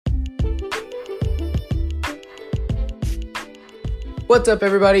What's up,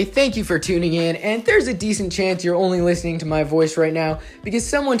 everybody? Thank you for tuning in, and there's a decent chance you're only listening to my voice right now because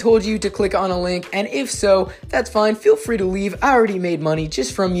someone told you to click on a link, and if so, that's fine. Feel free to leave. I already made money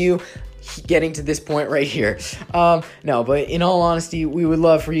just from you getting to this point right here. No, but in all honesty, we would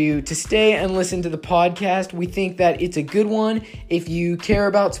love for you to stay and listen to the podcast. We think that it's a good one. If you care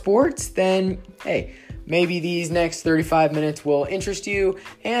about sports, then hey, maybe these next 35 minutes will interest you.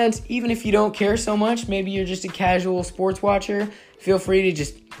 And even if you don't care so much, maybe you're just a casual sports watcher, feel free to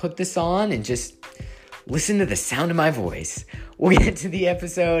just put this on and just listen to the sound of my voice. We'll get to the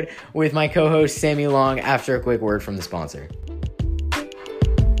episode with my co-host Sammy Long after a quick word from the sponsor. For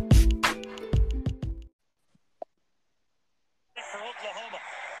Oklahoma.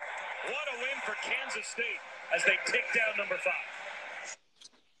 What a win for Kansas State as they take down number 5.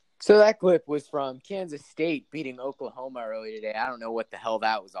 So that clip was from Kansas State beating Oklahoma earlier today. I don't know what the hell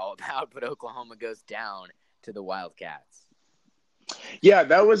that was all about, but Oklahoma goes down to the Wildcats. Yeah,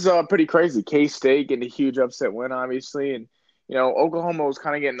 that was pretty crazy. K-State getting a huge upset win, obviously. And, Oklahoma was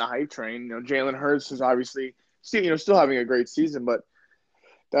kind of getting the hype train. Jalen Hurts is obviously still having a great season, but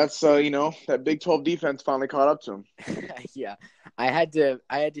that's, that Big 12 defense finally caught up to him. Yeah, I had to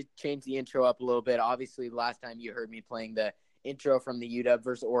change the intro up a little bit. Obviously, last time you heard me playing the intro from the UW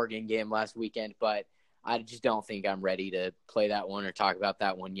versus Oregon game last weekend, but I just don't think I'm ready to play that one or talk about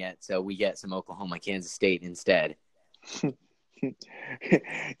that one yet. So we get some Oklahoma, Kansas State instead.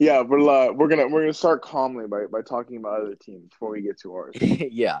 Yeah, we're gonna start calmly by talking about other teams before we get to ours.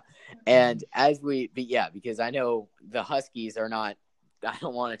 Yeah, and because I know the Huskies are not. I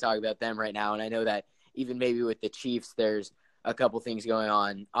don't want to talk about them right now, and I know that even maybe with the Chiefs, there's a couple things going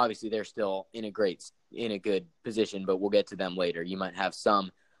on. Obviously, they're still in a good position, but we'll get to them later. You might have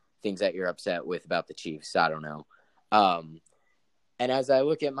some things that you're upset with about the Chiefs. I don't know. And as I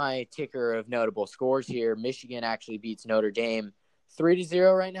look at my ticker of notable scores here, Michigan actually beats Notre Dame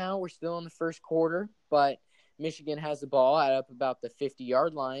 3-0 right now. We're still in the first quarter, but Michigan has the ball at up about the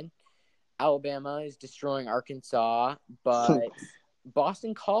 50-yard line. Alabama is destroying Arkansas, but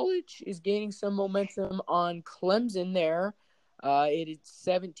Boston College is gaining some momentum on Clemson there. It is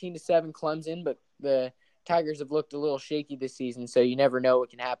 17-7 Clemson, but the Tigers have looked a little shaky this season, so you never know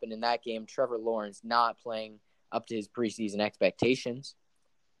what can happen in that game. Trevor Lawrence not playing up to his preseason expectations.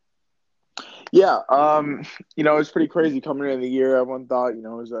 Yeah, it's pretty crazy coming into the year. Everyone thought, it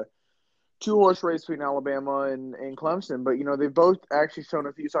was a 2-horse race between Alabama and Clemson, but, they've both actually shown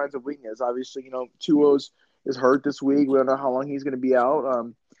a few signs of weakness. Obviously, Tuo's is hurt this week. We don't know how long he's going to be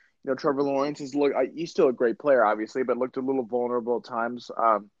out. Trevor Lawrence he's still a great player, obviously, but looked a little vulnerable at times.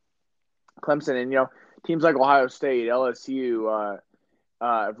 Clemson and, teams like Ohio State, LSU,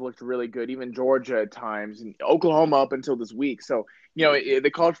 have looked really good, even Georgia at times, and Oklahoma up until this week. So,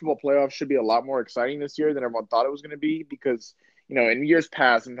 the college football playoffs should be a lot more exciting this year than everyone thought it was going to be because, in years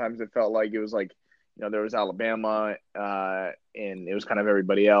past, sometimes it felt like it was like, there was Alabama and it was kind of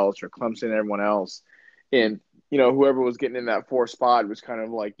everybody else or Clemson and everyone else. And, whoever was getting in that 4th spot was kind of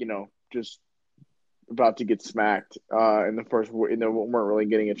like, just about to get smacked in the first, weren't really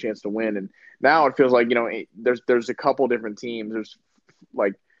getting a chance to win. And now it feels like, there's a couple different teams. There's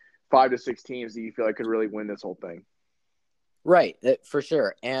like 5 to 6 teams that you feel like could really win this whole thing. Right, for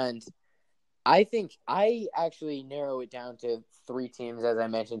sure. And I think I actually narrow it down to 3 teams, as I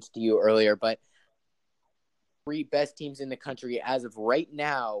mentioned to you earlier, but 3 best teams in the country as of right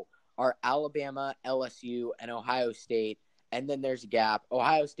now are Alabama, LSU, and Ohio State. And then there's a gap.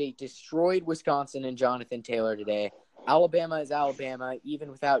 Ohio State destroyed Wisconsin and Jonathan Taylor today. Alabama is Alabama. Even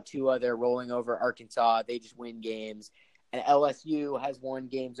without Tua, they're rolling over Arkansas. They just win games. And LSU has won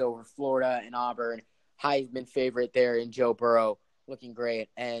games over Florida and Auburn. Heisman favorite there in Joe Burrow, looking great.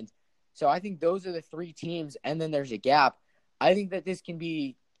 And so I think those are the 3 teams. And then there's a gap. I think that this can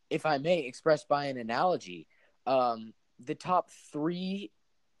be, if I may, expressed by an analogy. The top 3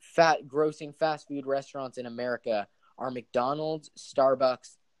 grossing fast food restaurants in America are McDonald's,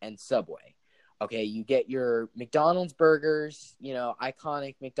 Starbucks, and Subway. Okay, you get your McDonald's burgers,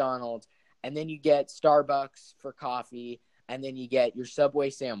 iconic McDonald's, and then you get Starbucks for coffee, and then you get your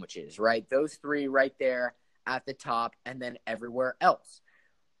Subway sandwiches, right? Those 3 right there at the top, and then everywhere else.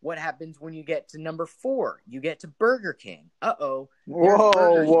 What happens when you get to number 4? You get to Burger King. Uh-oh.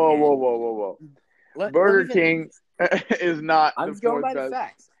 Whoa. Burger King is not I'm the just going by best. the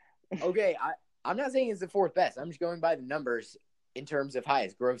facts. Okay, I'm not saying it's the 4th best. I'm just going by the numbers in terms of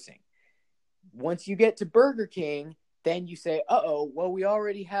highest grossing. Once you get to Burger King, then you say, we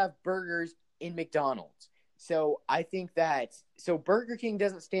already have burgers in McDonald's. So I think Burger King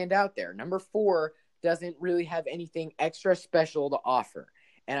doesn't stand out there. Number 4 doesn't really have anything extra special to offer.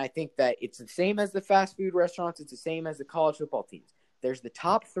 And I think that it's the same as the fast food restaurants. It's the same as the college football teams. There's the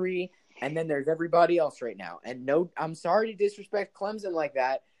top three, and then there's everybody else right now. And no, I'm sorry to disrespect Clemson like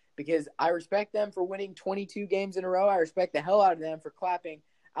that because I respect them for winning 22 games in a row. I respect the hell out of them for clapping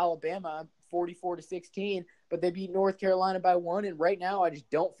Alabama 44-16, but they beat North Carolina by 1. And right now, I just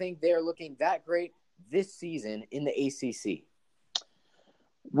don't think they're looking that great this season in the ACC.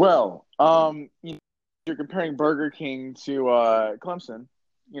 Well, you're comparing Burger King to Clemson.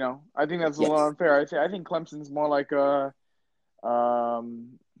 I think that's a little unfair. I think Clemson's more like a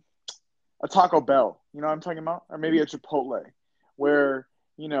Taco Bell. You know what I'm talking about? Or maybe a Chipotle, where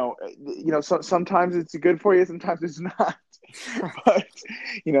sometimes it's good for you, sometimes it's not. But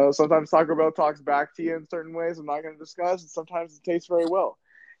sometimes Taco Bell talks back to you in certain ways I'm not going to discuss, and sometimes it tastes very well.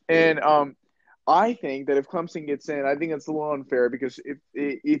 And I think that if Clemson gets in, I think it's a little unfair because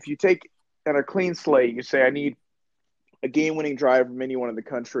if you take on a clean slate, you say I need a game-winning drive from anyone in the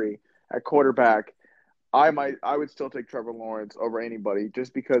country at quarterback, I would still take Trevor Lawrence over anybody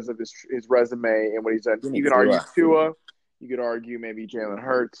just because of his resume and what he's done. You could argue Tua, you could argue maybe Jalen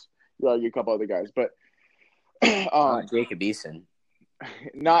Hurts, you could argue a couple other guys, but Jacob Eason.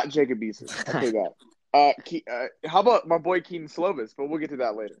 Not Jacob Eason. I'll tell you that. How about my boy Keaton Slovis? But we'll get to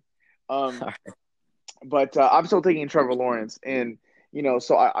that later. But I'm still taking Trevor Lawrence, and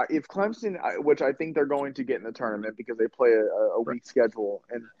so if Clemson, which I think they're going to get in the tournament because they play a weak schedule,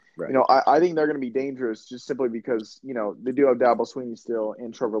 and I think they're going to be dangerous just simply because they do have Dabo Swinney still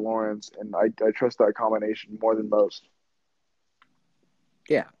and Trevor Lawrence, and I trust that combination more than most.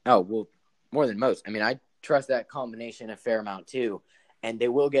 Yeah. Oh well, more than most. I mean, I trust that combination a fair amount too, and they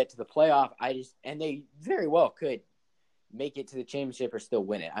will get to the playoff. And they very well could make it to the championship or still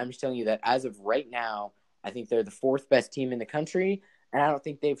win it. I'm just telling you that as of right now, I think they're the 4th best team in the country, and I don't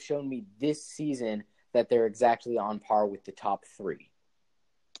think they've shown me this season that they're exactly on par with the top 3.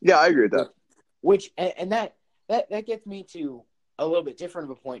 Yeah, I agree with that. That gets me to a little bit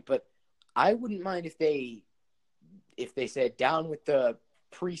different of a point, but I wouldn't mind if they said down with the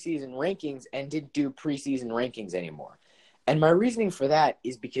preseason rankings and didn't do preseason rankings anymore. And my reasoning for that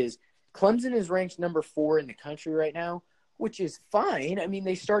is because Clemson is ranked number 4 in the country right now, which is fine. I mean,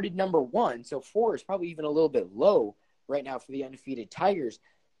 they started number 1, so 4 is probably even a little bit low right now for the undefeated Tigers.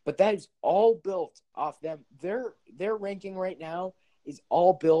 But that is all built off them. Their ranking right now is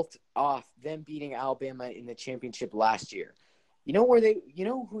all built off them beating Alabama in the championship last year. You know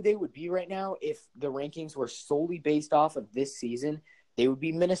who they would be right now if the rankings were solely based off of this season? They would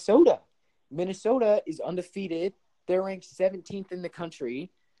be Minnesota. Minnesota is undefeated. They're ranked 17th in the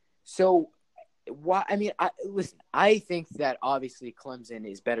country. So, I think that obviously Clemson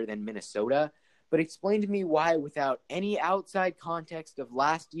is better than Minnesota, but explain to me why, without any outside context of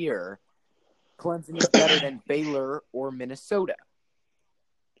last year, Clemson is better than Baylor or Minnesota.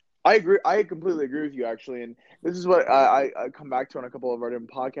 I agree. I completely agree with you, actually. And this is what I come back to on a couple of our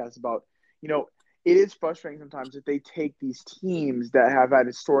different podcasts about, it is frustrating sometimes that they take these teams that have had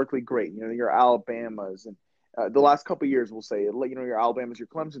historically great, your Alabamas and the last couple of years, we'll say, your Alabamas, your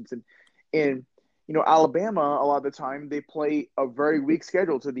Clemsons, and Alabama, a lot of the time, they play a very weak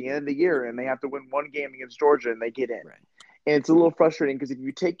schedule to the end of the year, and they have to win one game against Georgia, and they get in. Right. And it's a little frustrating because if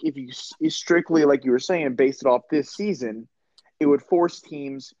you strictly, like you were saying, based it off this season, it would force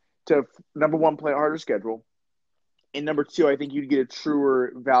teams to, number one, play a harder schedule, and number 2, I think you'd get a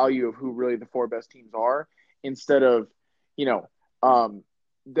truer value of who really the 4 best teams are instead of,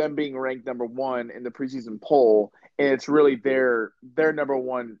 them being ranked number 1 in the preseason poll, and it's really their number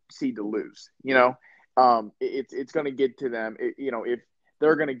 1 seed to lose. It's going to get to them. If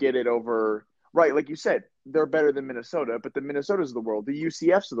they're going to get it over, right? Like you said, they're better than Minnesota, but the Minnesotas of the world, the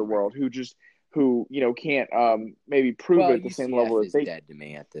UCFs of the world, who can't maybe prove it at the same level as they. Dead to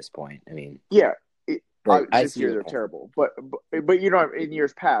me at this point. I mean, yeah. This year they're terrible, but in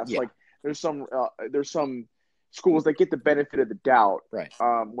years past, yeah. like there's some schools that get the benefit of the doubt, right?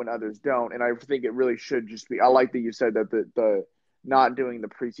 When others don't, and I think it really should just be. I like that you said that the not doing the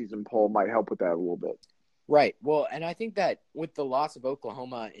preseason poll might help with that a little bit. Right. Well, and I think that with the loss of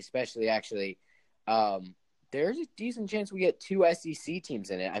Oklahoma, especially, actually, there's a decent chance we get 2 SEC teams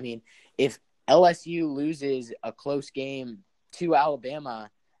in it. I mean, if LSU loses a close game to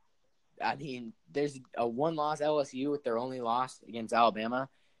Alabama, I mean, there's a 1-loss LSU with their only loss against Alabama,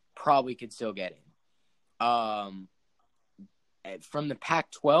 probably could still get in. From the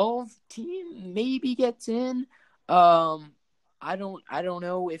Pac-12 team, maybe gets in. I don't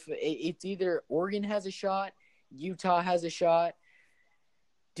know if it's either Oregon has a shot, Utah has a shot,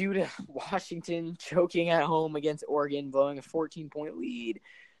 due to Washington choking at home against Oregon, blowing a 14-point lead.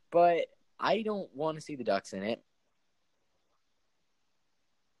 But I don't want to see the Ducks in it.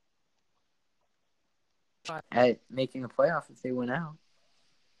 at making the playoff if they win out.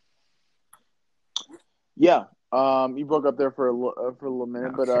 Yeah. You broke up there for a little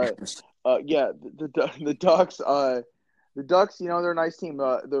minute, but yeah, the Ducks. The Ducks, they're a nice team.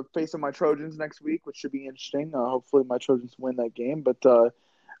 They're facing my Trojans next week, which should be interesting. Hopefully, my Trojans win that game. But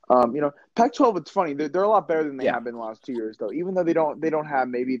Pac-12, it's funny. They're a lot better than they have been the last 2 years, though. Even though they don't have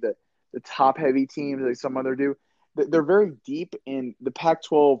maybe the top heavy teams like some other do, they're very deep in the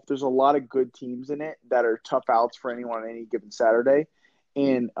Pac-12. There's a lot of good teams in it that are tough outs for anyone on any given Saturday,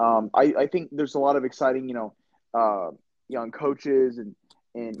 and I think there's a lot of exciting young coaches and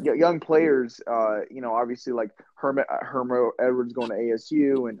young players. Obviously like Hermo Edwards going to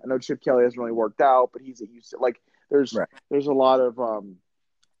ASU, and I know Chip Kelly hasn't really worked out, but he's at UC. Like there's a lot of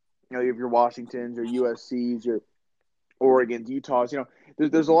you have your Washingtons, your USC's, your Oregons, Utahs.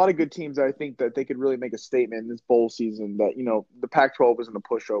 There's a lot of good teams that I think that they could really make a statement in this bowl season. That the Pac-12 isn't a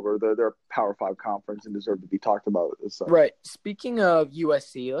pushover. They're a Power 5 conference and deserve to be talked about. Right. Speaking of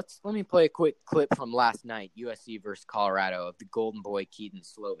USC, let me play a quick clip from last night. USC versus Colorado of the Golden Boy Keaton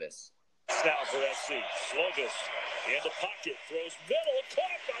Slovis. Now for SC, Slovis in the pocket, throws middle,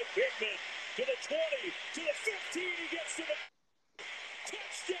 caught by Pittman to the 20, to the 15. He gets to the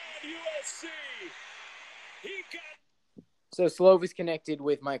touchdown USC. He got. So Slovis connected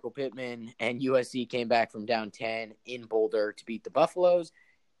with Michael Pittman, and USC came back from down 10 in Boulder to beat the Buffaloes.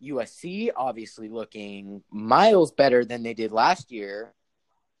 USC obviously looking miles better than they did last year.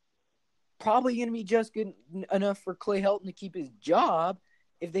 Probably going to be just good enough for Clay Helton to keep his job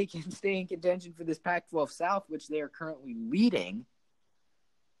if they can stay in contention for this Pac-12 South, which they are currently leading.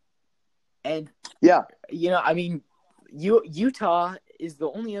 And, Utah is the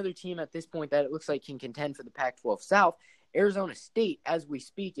only other team at this point that it looks like can contend for the Pac-12 South. Arizona State, as we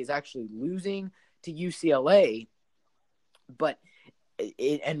speak, is actually losing to UCLA,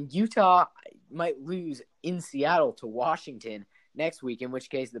 and Utah might lose in Seattle to Washington next week, in which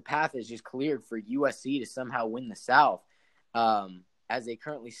case the path is just cleared for USC to somehow win the South, as they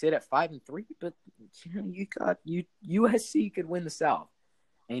currently sit at 5-3. But USC could win the South,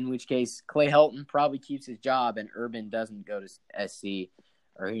 in which case Clay Helton probably keeps his job and Urban doesn't go to SC,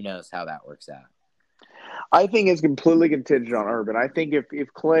 or who knows how that works out. I think it's completely contingent on Urban. I think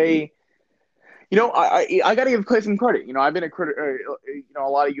if Clay, I got to give Clay some credit. I've been a critic. A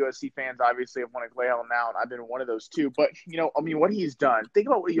lot of USC fans obviously have wanted Clay Helton out, and I've been one of those too. But what he's done. Think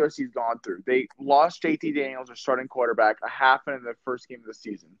about what USC's gone through. They lost JT Daniels, their starting quarterback, a half in the first game of the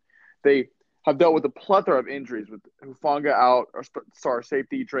season. They have dealt with a plethora of injuries with Hufanga out, or star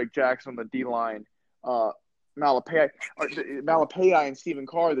safety Drake Jackson on the D line. Malapaya and Stephen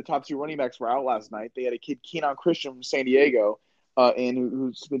Carr, the top 2 running backs, were out last night. They had a kid, Keenan Christian from San Diego, and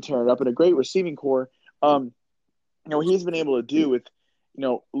who's been tearing it up, and a great receiving core. He's been able to do with,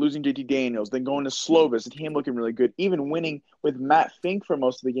 losing JT Daniels, then going to Slovis, and him looking really good, even winning with Matt Fink for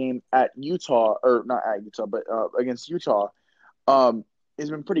most of the game at Utah, or not at Utah, but against Utah, has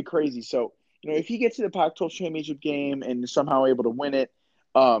been pretty crazy. So, if he gets to the Pac-12 championship game and is somehow able to win it,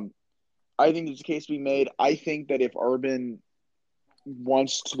 I think there's a case to be made. I think that if Urban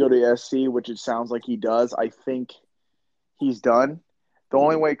wants to go to SC, which it sounds like he does, I think he's done. The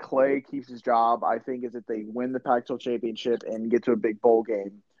only way Clay keeps his job, I think, is if they win the Pac-12 championship and get to a big bowl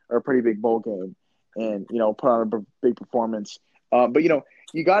game, or a pretty big bowl game, and, put on a big performance. But,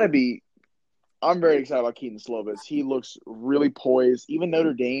 you got to be – I'm very excited about Keaton Slovis. He looks really poised. Even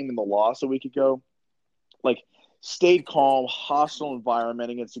Notre Dame in the loss a week ago, stayed calm, hostile environment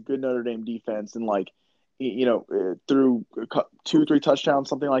against a good Notre Dame defense, and threw 2-3 touchdowns,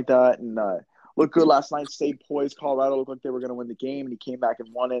 something like that, and looked good last night. Stayed poised. Colorado looked like they were going to win the game, and he came back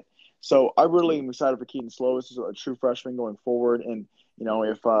and won it. So I really am excited for Keaton Slovis as a true freshman going forward, and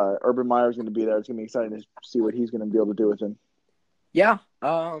if Urban Meyer is going to be there, it's going to be exciting to see what he's going to be able to do with him. Yeah,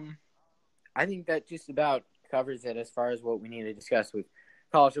 I think that just about covers it as far as what we need to discuss with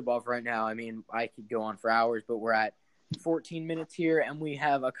college football for right now. I mean, I could go on for hours, but we're at 14 minutes here, and we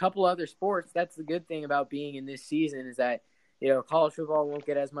have a couple other sports. That's the good thing about being in this season, is that college football won't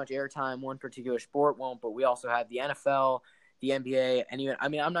get as much airtime. One particular sport won't, but we also have the NFL, the NBA, and even,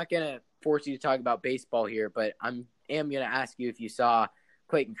 I'm not going to force you to talk about baseball here, but I am going to ask you if you saw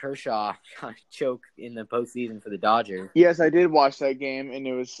Clayton Kershaw choke in the postseason for the Dodgers. Yes, I did watch that game, and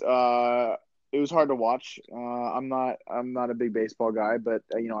it was hard to watch. I'm not a big baseball guy, but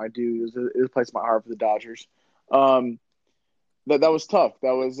I do. It was a place in my heart for the Dodgers. That was tough.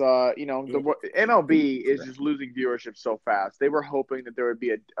 That was the MLB is just losing viewership so fast. They were hoping that there would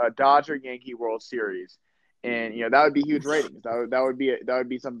be a Dodger Yankee World Series, and that would be huge ratings. That would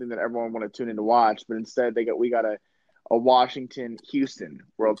be something that everyone want to tune in to watch. But instead, we got a Washington Houston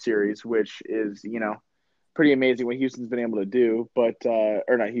World Series, which is pretty amazing what Houston's been able to do. But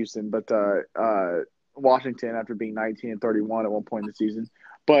or not Houston, but Washington after being 19-31 at one point in the season.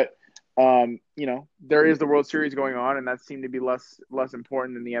 But there is the World Series going on, and that seemed to be less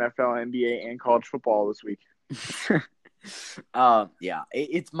important than the NFL, NBA, and college football this week. Yeah,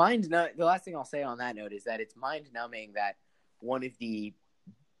 it's mind-numbing. The last thing I'll say on that note is that it's mind-numbing that one of the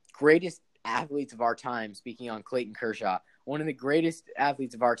greatest athletes of our time, speaking on Clayton Kershaw, one of the greatest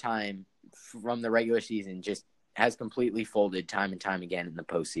athletes of our time from the regular season, just has completely folded time and time again in the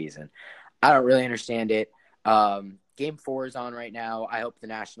postseason. I don't really understand it. Game 4 is on right now. I hope the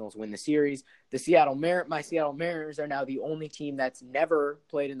Nationals win the series. My Seattle Mariners are now the only team that's never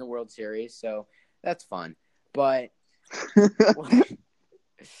played in the World Series, so that's fun. But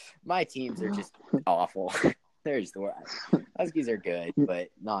my teams are just awful. They're just the worst. Huskies are good, but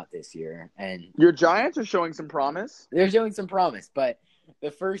not this year. And your Giants are showing some promise. They're showing some promise, but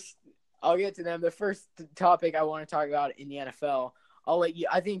I'll get to them. The first topic I want to talk about in the NFL, I'll let you.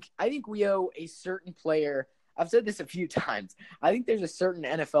 I think we owe a certain player. I've said this a few times. I think there's a certain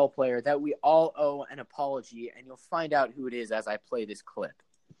NFL player that we all owe an apology, and you'll find out who it is as I play this clip.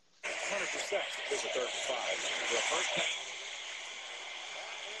 100%. There's a 35. For the first time.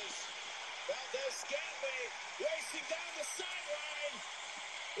 That is Valdez-Scantling racing down the sideline.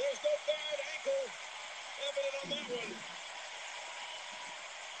 There's no bad ankle evident on that one.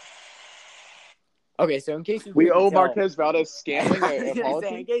 Okay, so in case we owe Marquez Valdez-Scantling an apology.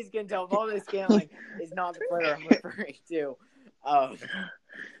 In case you can tell, Valdez-Scantling is not the player I'm referring to.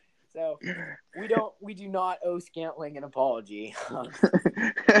 So we do not owe Scantling an apology.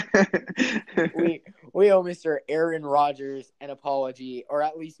 We owe Mr. Aaron Rodgers an apology, or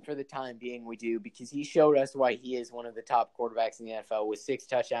at least for the time being we do, because he showed us why he is one of the top quarterbacks in the NFL with 6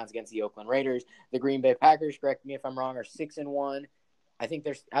 touchdowns against the Oakland Raiders. The Green Bay Packers, correct me if I'm wrong, are 6-1. I think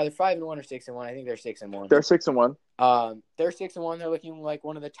they're either 5-1 or 6-1. I think they're 6-1. They're 6-1. They're 6-1. They're looking like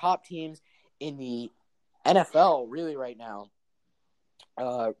one of the top teams in the NFL really right now.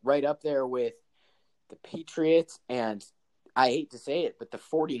 Right up there with the Patriots and, I hate to say it, but the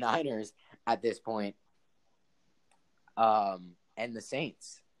 49ers at this point, and the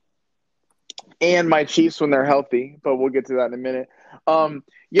Saints. And my Chiefs when they're healthy, but we'll get to that in a minute.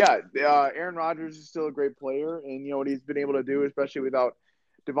 Aaron Rodgers is still a great player, and what he's been able to do, especially without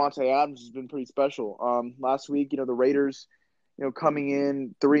Devontae Adams, has been pretty special. Last week, the Raiders, coming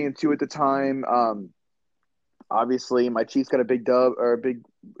in 3-2 at the time. Obviously, my Chiefs got a big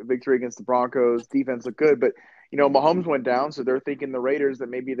victory against the Broncos. Defense looked good, but Mahomes went down, so they're thinking the Raiders that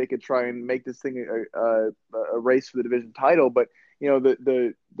maybe they could try and make this thing a race for the division title. But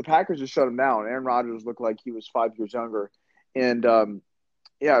the Packers just shut him down. Aaron Rodgers looked like he was 5 years younger, and it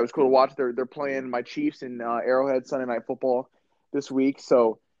was cool to watch. They're playing my Chiefs in Arrowhead Sunday Night Football this week,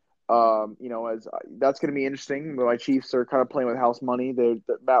 so as that's going to be interesting. My Chiefs are kind of playing with house money.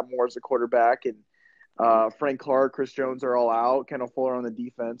 Matt Moore's the quarterback, and Frank Clark, Chris Jones are all out. Kendall Fuller on the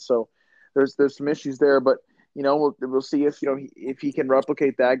defense, so there's some issues there. But we'll see if he can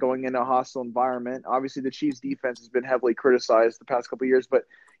replicate that going into a hostile environment. Obviously, the Chiefs' defense has been heavily criticized the past couple of years, but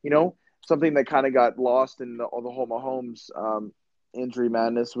something that kind of got lost in the whole Mahomes injury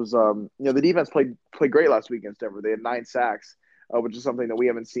madness was the defense played great last week against Denver. They had 9 sacks, which is something that we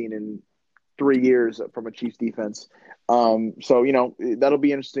haven't seen in 3 years from a Chiefs defense. So that'll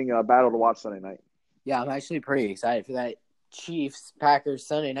be an interesting battle to watch Sunday night. Yeah, I'm actually pretty excited for that Chiefs-Packers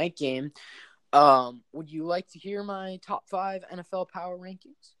Sunday night game. Would you like to hear my top 5 NFL power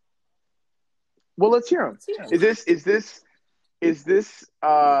rankings? Well, let's hear them. Is this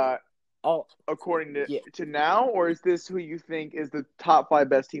according to now, or is this who you think is the top 5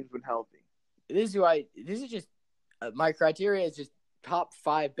 best teams when healthy? This is just my criteria is just top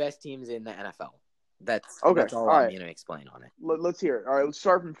 5 best teams in the NFL. That's all I'm going to explain on it. Let's hear it. All right, let's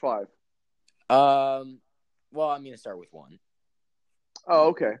start from 5. Well, I'm going to start with 1. Oh,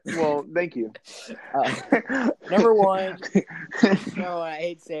 okay. Well, thank you. Number 1, I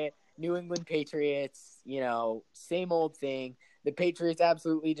hate to say it, New England Patriots, same old thing. The Patriots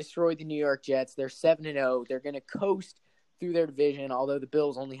absolutely destroyed the New York Jets. They're 7-0. They're going to coast through their division, although the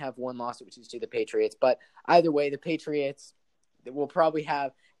Bills only have 1 loss, which is to the Patriots. But either way, the Patriots will probably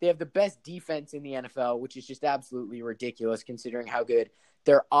have the best defense in the NFL, which is just absolutely ridiculous considering how good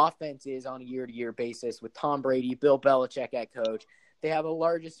their offense is on a year-to-year basis with Tom Brady, Bill Belichick at coach. They have a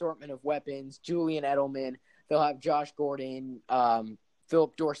large assortment of weapons. Julian Edelman. They'll have Josh Gordon.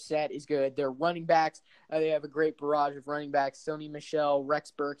 Philip Dorsett is good. Their running backs, they have a great barrage of running backs. Sony Michel,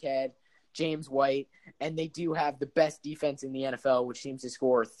 Rex Burkhead. James White, and they do have the best defense in the NFL, which seems to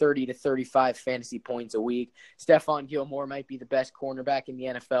score 30 to 35 fantasy points a week. Stephon Gilmore might be the best cornerback in the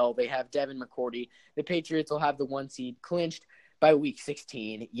NFL. They have Devin McCourty. The Patriots will have the 1 seed clinched by week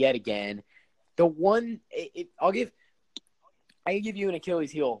 16 yet again. I give you an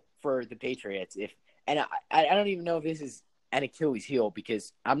Achilles heel for the Patriots. I don't even know if this is an Achilles heel,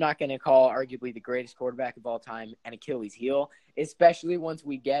 because I'm not going to call arguably the greatest quarterback of all time an Achilles heel, especially once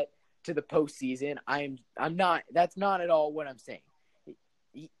we get to the postseason. That's not at all what I'm saying.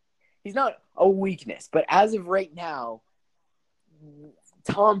 He's not a weakness, but as of right now,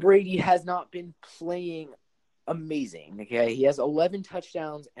 Tom Brady has not been playing amazing. Okay, he has 11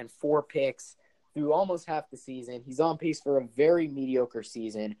 touchdowns and 4 picks through almost half the season. He's on pace for a very mediocre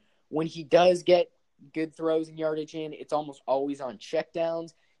season. When he does get good throws and yardage in, it's almost always on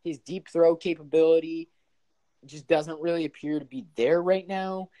checkdowns. His deep throw capability just doesn't really appear to be there right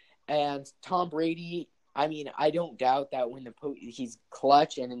now. And Tom Brady, I mean, I don't doubt that when he's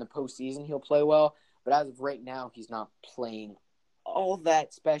clutch and in the postseason he'll play well, but as of right now, he's not playing all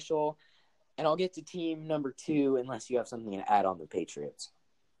that special. And I'll get to team number 2 unless you have something to add on the Patriots.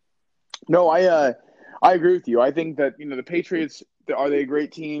 No, I agree with you. I think that, the Patriots, are they a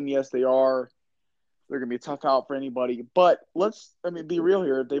great team? Yes, they are. They're going to be a tough out for anybody. But be real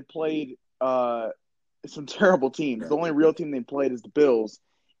here. They played some terrible teams. The only real team they played is the Bills.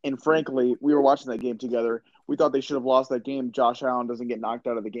 And frankly, we were watching that game together. We thought they should have lost that game. Josh Allen doesn't get knocked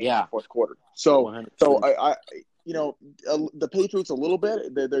out of the game in the fourth quarter. So 100%. The Patriots a little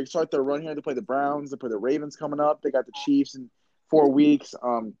bit. They start their run here. They play the Browns. They play the Ravens coming up. They got the Chiefs in 4 weeks.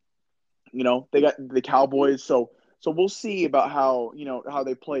 They got the Cowboys. So we'll see about how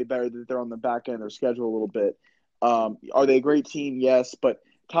they play better, that they're on the back end of their schedule a little bit. Are they a great team? Yes, but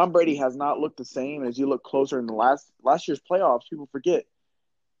Tom Brady has not looked the same as you look closer in the last year's playoffs. People forget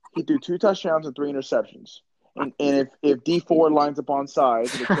he threw 2 touchdowns and 3 interceptions. And if Dee Ford lines up on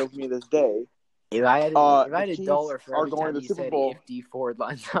sides, and it kills me this day. If I had $1 for every time you said if Dee Ford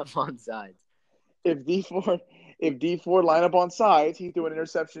lines up on sides. If Dee Ford line up on sides, he threw an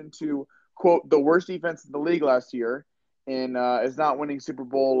interception to, quote, the worst defense in the league last year, and is not winning Super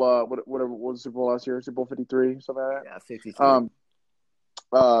Bowl. Whatever was Super Bowl last year, Super Bowl 53, something like that. Yeah, 53.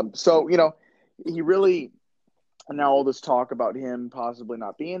 So he really, now all this talk about him possibly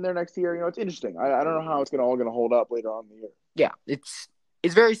not being there next year. It's interesting. I don't know how it's all gonna hold up later on in the year. Yeah, it's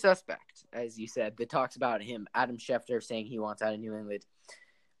very suspect, as you said. The talks about him, Adam Schefter saying he wants out of New England,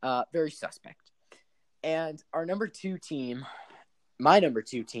 very suspect. And our number 2 team. My number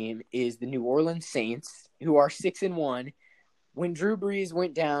 2 team is the New Orleans Saints, who are 6-1. When Drew Brees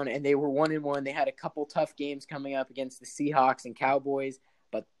went down and they were 1-1, they had a couple tough games coming up against the Seahawks and Cowboys,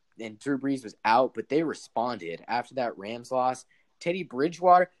 and Drew Brees was out, but they responded after that Rams loss. Teddy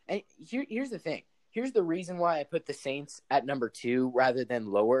Bridgewater, and here's the thing. Here's the reason why I put the Saints at number 2 rather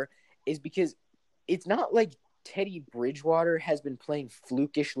than lower, is because it's not like Teddy Bridgewater has been playing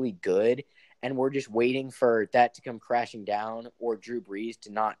flukishly good and we're just waiting for that to come crashing down, or Drew Brees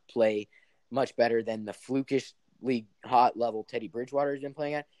to not play much better than the flukishly hot level Teddy Bridgewater has been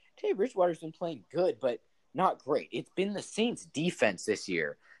playing at. Teddy Bridgewater's been playing good, but not great. It's been the Saints' defense this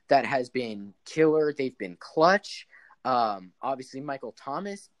year that has been killer. They've been clutch. Obviously, Michael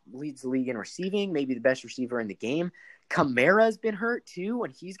Thomas leads the league in receiving, maybe the best receiver in the game. Kamara's been hurt too,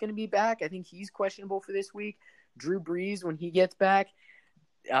 and he's going to be back. I think he's questionable for this week. Drew Brees, when he gets back,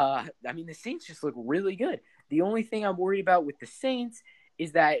 the Saints just look really good. The only thing I'm worried about with the Saints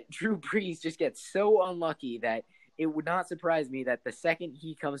is that Drew Brees just gets so unlucky that it would not surprise me that the second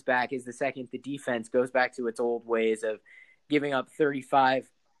he comes back is the second the defense goes back to its old ways of giving up 35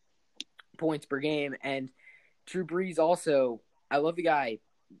 points per game. And Drew Brees also, I love the guy,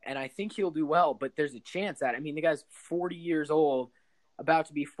 and I think he'll do well, but there's a chance that, the guy's 40 years old, about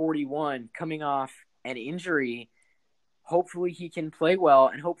to be 41, coming off an injury. Hopefully he can play well,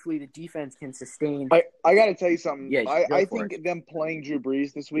 and hopefully the defense can sustain. I got to tell you something. Yeah, I think them playing Drew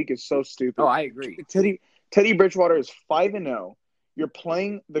Brees this week is so stupid. Oh, I agree. Teddy Bridgewater is 5-0. You're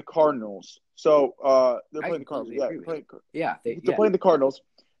playing the Cardinals. So they're playing the Cardinals. They're playing the Cardinals.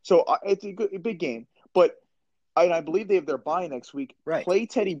 So it's a big game. But I believe they have their bye next week. Right. Play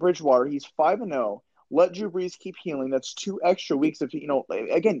Teddy Bridgewater. He's 5-0. Let Drew Brees keep healing. That's 2 extra weeks of,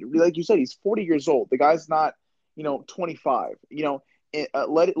 again, like you said, he's 40 years old. The guy's not, 25.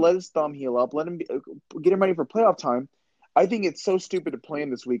 Let his thumb heal up. Let him get him ready for playoff time. I think it's so stupid to play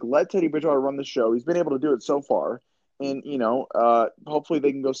him this week. Let Teddy Bridgewater run the show. He's been able to do it so far. And, hopefully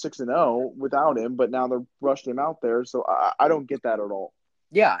they can go 6-0 without him, but now they're rushing him out there. So I don't get that at all.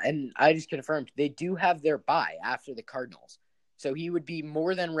 Yeah, and I just confirmed they do have their bye after the Cardinals. So he would be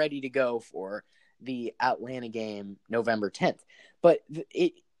more than ready to go for the Atlanta game November 10th. But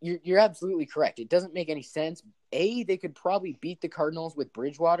you're absolutely correct. It doesn't make any sense. A, they could probably beat the Cardinals with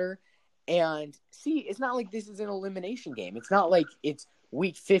Bridgewater. And C, it's not like this is an elimination game. It's not like it's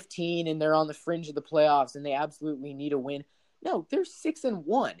week 15 and they're on the fringe of the playoffs and they absolutely need a win. No, they're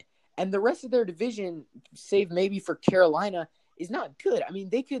 6-1. And the rest of their division, save maybe for Carolina, is not good. I mean,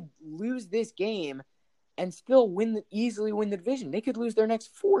 they could lose this game and still easily win the division. They could lose their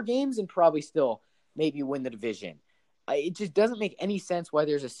next 4 games and probably still maybe win the division. It just doesn't make any sense why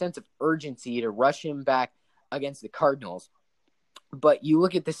there's a sense of urgency to rush him back against the Cardinals. But you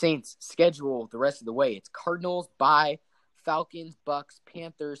look at the Saints' schedule the rest of the way. It's Cardinals, bye, Falcons, Bucks,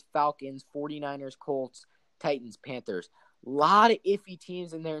 Panthers, Falcons, 49ers, Colts, Titans, Panthers. A lot of iffy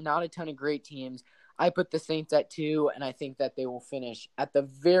teams in there, not a ton of great teams. I put the Saints at 2, and I think that they will finish at the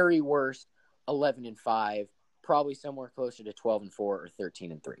very worst 11-5, probably somewhere closer to 12-4 or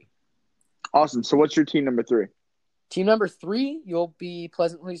 13-3. Awesome. So what's your team number 3? Team number 3, you'll be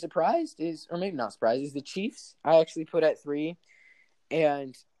pleasantly surprised, or maybe not surprised, is the Chiefs. I actually put at 3,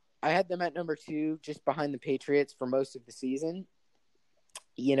 and I had them at number 2, just behind the Patriots for most of the season.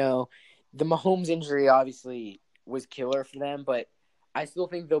 You know, the Mahomes injury obviously was killer for them, but I still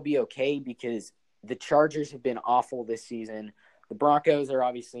think they'll be okay because the Chargers have been awful this season. The Broncos are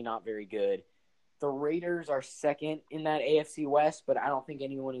obviously not very good. The Raiders are second in that AFC West, but I don't think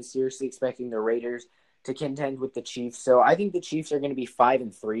anyone is seriously expecting the Raiders to contend with the Chiefs. So I think the Chiefs are going to be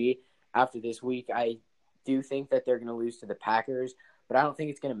 5-3 after this week. I do think that they're going to lose to the Packers, but I don't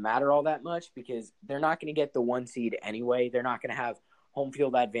think it's going to matter all that much because they're not going to get the 1 seed anyway. They're not going to have home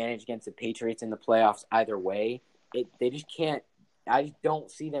field advantage against the Patriots in the playoffs either way. They just can't – I just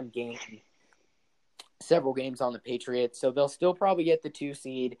don't see them gaining several games on the Patriots. So they'll still probably get the 2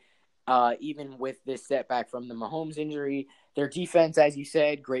 seed, even with this setback from the Mahomes injury. Their defense, as you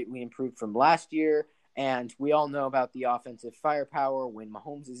said, greatly improved from last year. And we all know about the offensive firepower when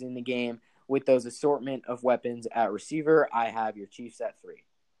Mahomes is in the game. With those assortment of weapons at receiver, I have your Chiefs at 3.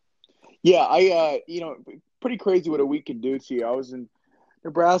 Yeah, pretty crazy what a week can do to you. I was in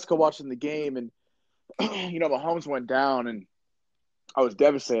Nebraska watching the game, and Mahomes went down, and I was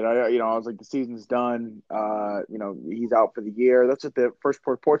devastated. I was like, the season's done. He's out for the year. That's what the first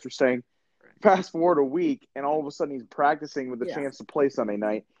reports were saying. Fast forward a week, and all of a sudden he's practicing with a chance to play Sunday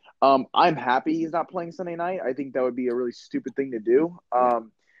night. I'm happy he's not playing Sunday night. I think that would be a really stupid thing to do.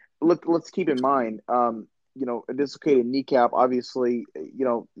 Let's keep in mind, a dislocated kneecap, obviously,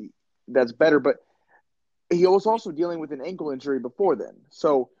 that's better. But he was also dealing with an ankle injury before then.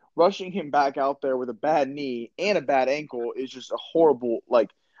 So rushing him back out there with a bad knee and a bad ankle is just a horrible.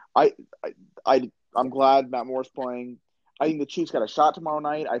 I'm glad Matt Moore's playing. I think the Chiefs got a shot tomorrow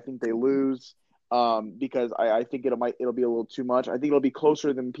night. I think they lose. Because I think it'll be a little too much. I think it'll be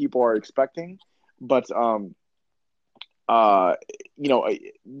closer than people are expecting. But the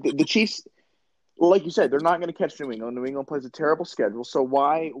Chiefs, like you said, they're not going to catch New England. New England plays a terrible schedule. So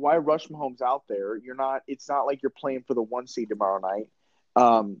why rush Mahomes out there? It's not like you're playing for the 1 seed tomorrow night.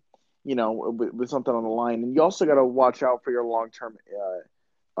 With something on the line. And you also got to watch out for your long-term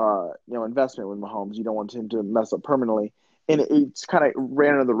investment with Mahomes. You don't want him to mess up permanently. And it's kind of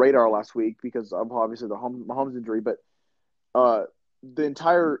ran under the radar last week because of obviously the Mahomes injury. But the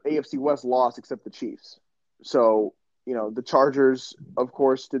entire AFC West lost except the Chiefs. So, the Chargers, of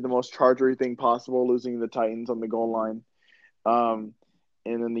course, did the most Chargery thing possible, losing the Titans on the goal line. And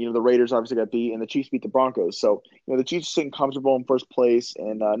then, the Raiders obviously got beat, and the Chiefs beat the Broncos. So, the Chiefs are sitting comfortable in first place,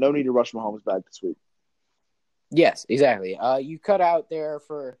 and no need to rush Mahomes back this week. Yes, exactly. You cut out there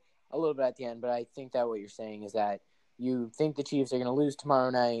for a little bit at the end, but I think that what you're saying is that you think the Chiefs are going to lose tomorrow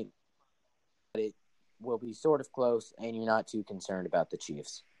night, but it will be sort of close, and you're not too concerned about the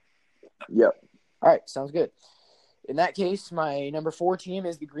Chiefs. Yep. All right, sounds good. In that case, my number 4 team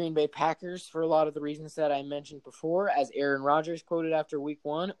is the Green Bay Packers for a lot of the reasons that I mentioned before. As Aaron Rodgers quoted after week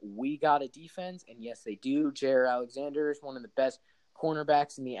 1, we got a defense, and yes, they do. Jair Alexander is one of the best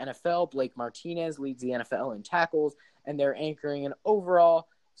cornerbacks in the NFL. Blake Martinez leads the NFL in tackles, and they're anchoring an overall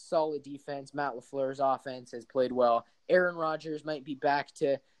solid defense. Matt LaFleur's offense has played well. Aaron Rodgers might be back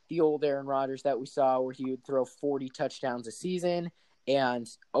to the old Aaron Rodgers that we saw where he would throw 40 touchdowns a season. And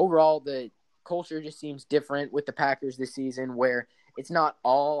overall, the culture just seems different with the Packers this season where it's not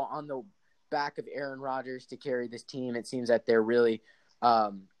all on the back of Aaron Rodgers to carry this team. It seems that they're really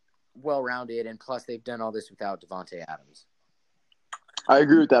well-rounded, and plus they've done all this without Davante Adams. I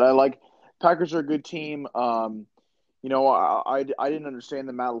agree with that. Packers are a good team. I didn't understand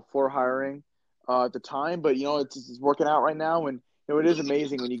the Matt LaFleur hiring at the time, but it's working out right now. And it is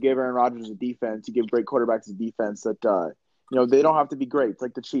amazing when you give Aaron Rodgers a defense, you give great quarterbacks a defense that they don't have to be great. It's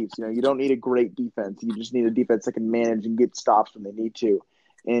like the Chiefs. You don't need a great defense. You just need a defense that can manage and get stops when they need to.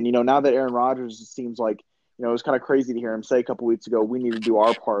 And, now that Aaron Rodgers, it seems like, it was kind of crazy to hear him say a couple weeks ago, we need to do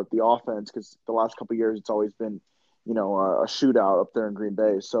our part, the offense, because the last couple of years it's always been, a shootout up there in Green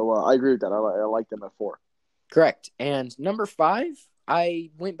Bay. So I agree with that. I like them at 4. Correct. And number 5, I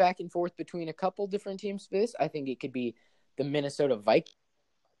went back and forth between a couple different teams for this. I think it could be the Minnesota Vikings.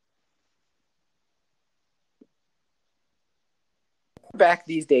 Back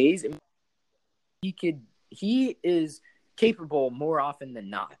these days, he is capable more often than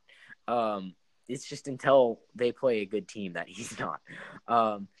not. It's just until they play a good team that he's not.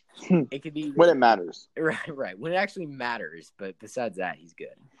 It could be when it matters. Right. When it actually matters, but besides that, he's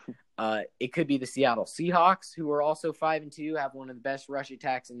good. It could be the Seattle Seahawks, who are also 5-2, have one of the best rush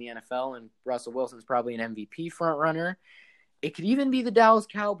attacks in the NFL, and Russell Wilson's probably an MVP front runner. It could even be the Dallas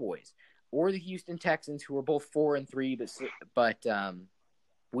Cowboys or the Houston Texans, who are both 4-3, but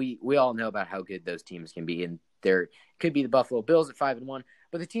we all know about how good those teams can be, and there could be the Buffalo Bills at 5-1.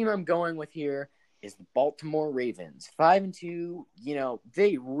 But the team I'm going with here is the Baltimore Ravens, 5-2.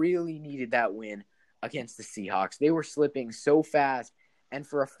 They really needed that win against the Seahawks. They were slipping so fast, and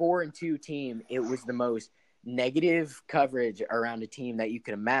for a 4-2 team, it was the most negative coverage around a team that you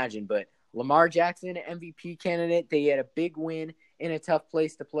could imagine. But Lamar Jackson, MVP candidate, they had a big win in a tough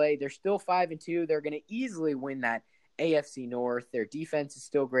place to play. They're still 5-2. They're going to easily win that AFC North. Their defense is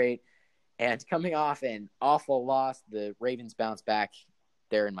still great. And coming off an awful loss, the Ravens bounce back.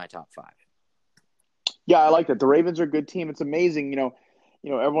 They're in my top 5. Yeah, I like that. The Ravens are a good team. It's amazing.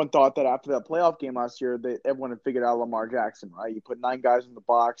 Everyone thought that after that playoff game last year, that everyone had figured out Lamar Jackson, right? You put 9 guys in the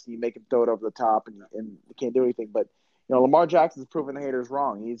box and you make him throw it over the top, and you can't do anything. But Lamar Jackson's proven the haters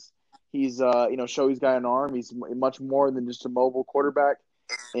wrong. He's show he's got an arm. He's much more than just a mobile quarterback.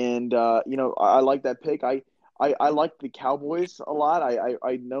 And I like that pick. I like the Cowboys a lot.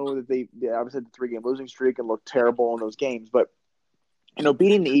 I know that they obviously had the 3-game losing streak and looked terrible in those games, but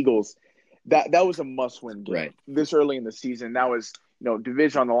beating the Eagles, that was a must-win game. Right. This early in the season. That was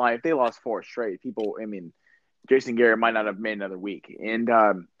division on the line. If they lost 4 straight, Jason Garrett might not have made another week, and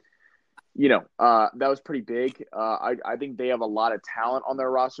that was pretty big. I think they have a lot of talent on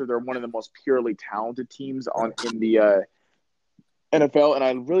their roster. They're one of the most purely talented teams in the NFL, and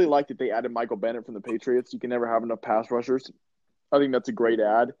I really like that they added Michael Bennett from the Patriots. You can never have enough pass rushers. I think that's a great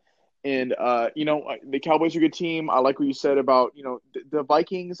add. And, the Cowboys are a good team. I like what you said about, the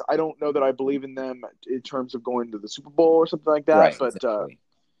Vikings. I don't know that I believe in them in terms of going to the Super Bowl or something like that. Right, but, exactly.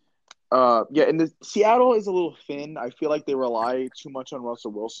 and the Seattle is a little thin. I feel like they rely too much on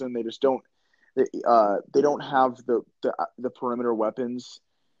Russell Wilson. They just don't they don't have the perimeter weapons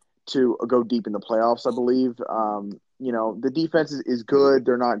to go deep in the playoffs, I believe. The defense is good.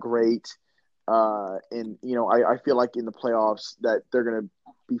 They're not great. And I feel like in the playoffs that they're going to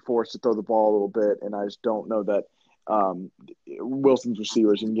be forced to throw the ball a little bit, and I just don't know that Wilson's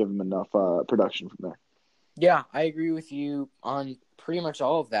receivers can give him enough production from there. Yeah, I agree with you on pretty much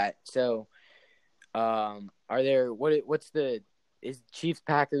all of that. So, is Chiefs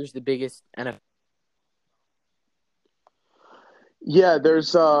Packers the biggest NFL? Yeah,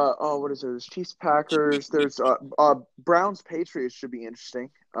 there's what is there? There's Chiefs Packers. There's Browns Patriots should be interesting.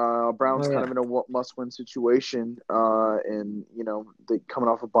 Browns kind of in a must-win situation, and they coming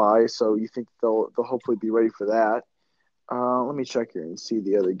off a bye, so you think they'll hopefully be ready for that. Let me check here and see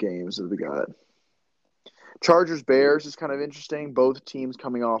the other games that we got. Chargers Bears is kind of interesting. Both teams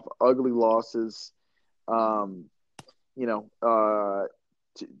coming off ugly losses. Do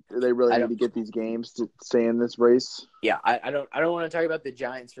they really need to get these games to stay in this race? Yeah, I don't want to talk about the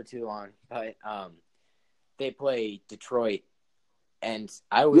Giants for too long, but they play Detroit, and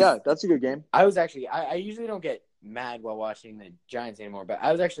that's a good game. I was actually I usually don't get mad while watching the Giants anymore, but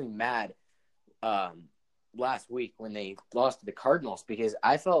I was actually mad last week when they lost to the Cardinals because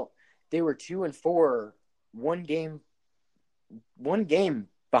I felt they were 2-4, one game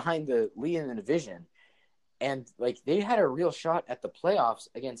behind the lead in the division. And, they had a real shot at the playoffs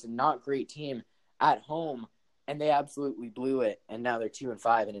against a not great team at home, and they absolutely blew it. And now they're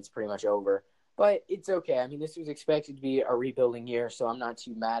 2-5, and it's pretty much over. But it's okay. I mean, this was expected to be a rebuilding year, so I'm not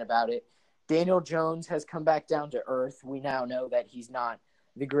too mad about it. Daniel Jones has come back down to earth. We now know that he's not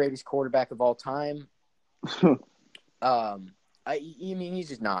the greatest quarterback of all time. He's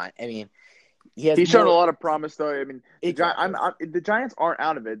just not. I mean, he's shown a lot of promise, though. I mean, the Giants aren't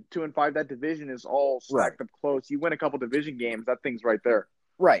out of it. 2-5, that division is all stacked up close. You win a couple division games, that thing's right there.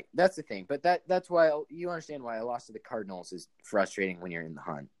 Right, that's the thing. But that's why you understand why a loss to the Cardinals is frustrating when you're in the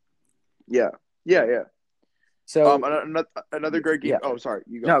hunt. Yeah. So another great game. Yeah. Oh, sorry,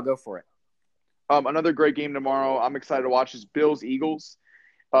 you go. No, go for it. Another great game tomorrow. I'm excited to watch is Bills-Eagles.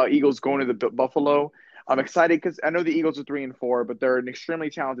 Eagles going to the Buffalo. I'm excited because I know the Eagles are 3-4, but they're an extremely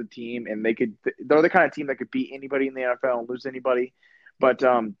talented team, and they're the kind of team that could beat anybody in the NFL and lose anybody. But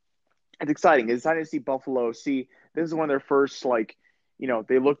it's exciting. It's exciting to see Buffalo. See, this is one of their first,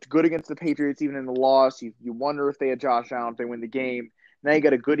 they looked good against the Patriots even in the loss. You wonder if they had Josh Allen, if they win the game. Now you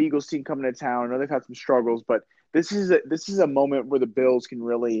got a good Eagles team coming to town. I know they've had some struggles, but this is a moment where the Bills can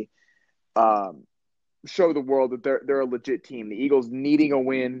really show the world that they're a legit team. The Eagles needing a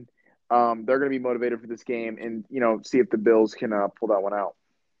win. They're going to be motivated for this game and, see if the Bills can pull that one out.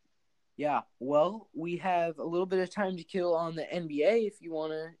 Yeah, well, we have a little bit of time to kill on the NBA if you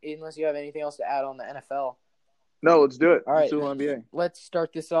want to, unless you have anything else to add on the NFL. No, let's do it. All right, let's do NBA. Let's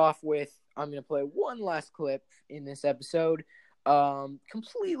start this off with, I'm going to play one last clip in this episode.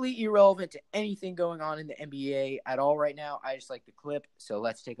 Completely irrelevant to anything going on in the NBA at all right now. I just like the clip, so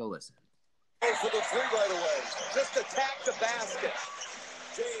let's take a listen. For the three right away. Just attack the basket.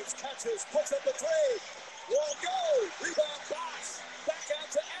 James catches, puts up the three. Won't go. Rebound pass. Back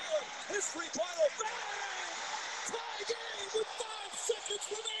out to Allen. His three-pointer. Bang! Tie game with 5 seconds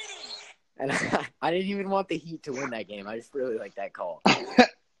remaining. And I didn't even want the Heat to win that game. I just really like that call.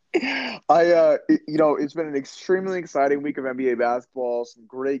 It's been an extremely exciting week of NBA basketball. Some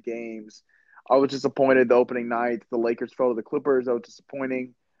great games. I was disappointed the opening night. The Lakers fell to the Clippers. That was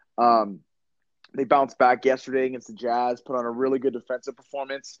disappointing. They bounced back yesterday against the Jazz, put on a really good defensive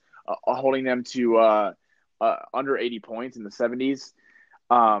performance, holding them to under 80 points in the 70s.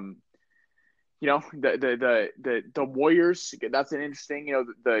 The Warriors, that's an interesting,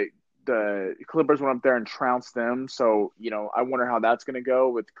 the Clippers went up there and trounced them. So, I wonder how that's going to go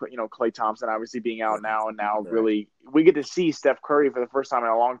with, Klay Thompson obviously being out now. And now really we get to see Steph Curry for the first time in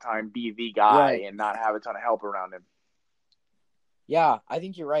a long time be the guy and not have a ton of help around him. Yeah, I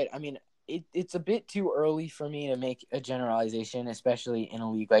think you're right. I mean, it's a bit too early for me to make a generalization, especially in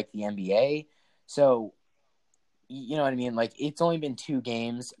a league like the NBA. So, you know what I mean? Like, it's only been 2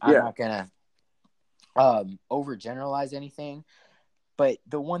 games. I'm not going to overgeneralize anything. But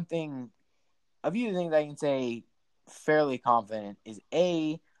a few things I can say fairly confident is,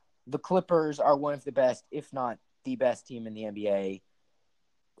 A, the Clippers are one of the best, if not the best team in the NBA.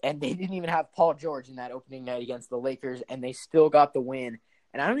 And they didn't even have Paul George in that opening night against the Lakers, and they still got the win.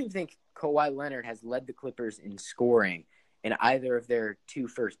 And I don't even think Kawhi Leonard has led the Clippers in scoring in either of their 2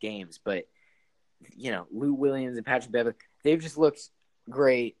 first games. But, Lou Williams and Patrick Beverley, they've just looked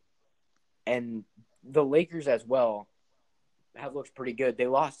great. And the Lakers as well have looked pretty good. They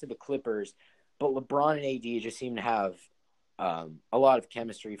lost to the Clippers, but LeBron and AD just seem to have a lot of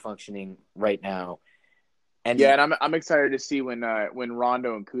chemistry functioning right now. And I'm excited to see when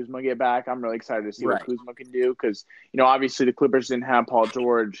Rondo and Kuzma get back. I'm really excited to see what Kuzma can do because, obviously the Clippers didn't have Paul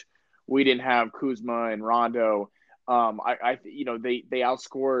George. We didn't have Kuzma and Rondo. They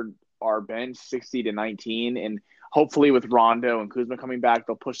outscored our bench 60-19, and hopefully with Rondo and Kuzma coming back,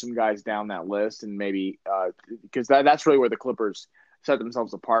 they'll push some guys down that list and maybe because that's really where the Clippers set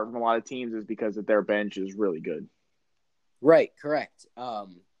themselves apart from a lot of teams is because that their bench is really good. Right, correct.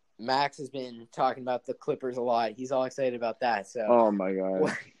 Max has been talking about the Clippers a lot. He's all excited about that. So, oh my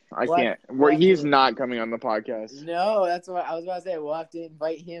God, I can't. He's not coming on the podcast. No, that's what I was about to say. We'll have to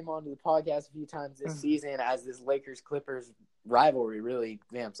invite him onto the podcast a few times this season as this Lakers-Clippers rivalry really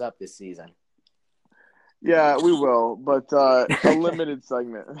vamps up this season. Yeah, we will, but a limited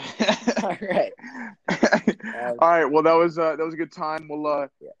segment. All right. All right. Well, that was a good time. We'll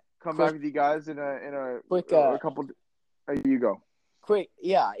come back with you guys in a quick a couple. You go. Quick,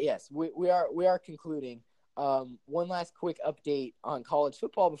 yes. We are concluding. One last quick update on college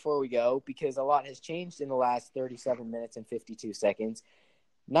football before we go, because a lot has changed in the last 37 minutes and 52 seconds.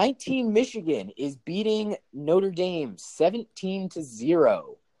 19 Michigan is beating Notre Dame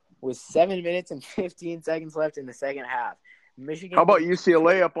 17-0 with 7 minutes and 15 seconds left in the second half. Michigan. How about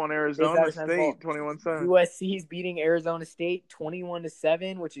UCLA up on Arizona State 21-7? USC is beating Arizona State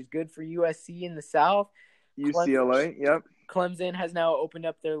 21-7, which is good for USC in the South. UCLA, yep. Clemson has now opened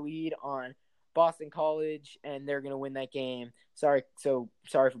up their lead on Boston College, and they're going to win that game. Sorry for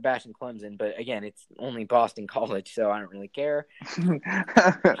bashing Clemson, but again, it's only Boston College, so I don't really care.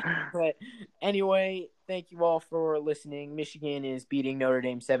 But anyway, thank you all for listening. Michigan is beating Notre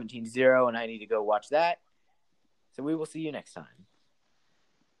Dame 17-0, and I need to go watch that. So we will see you next time.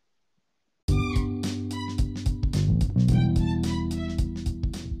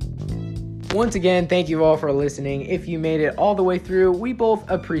 Once again, thank you all for listening. If you made it all the way through, we both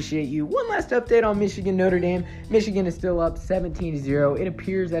appreciate you. One last update on Michigan Notre Dame. Michigan is still up 17-0. It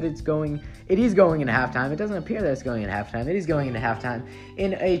appears that it is going into halftime. It doesn't appear that it's going into halftime. It is going into halftime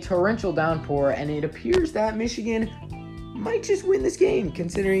in a torrential downpour, and it appears that Michigan might just win this game,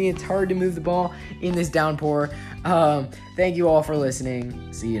 considering it's hard to move the ball in this downpour. Thank you all for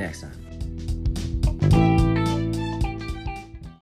listening. See you next time.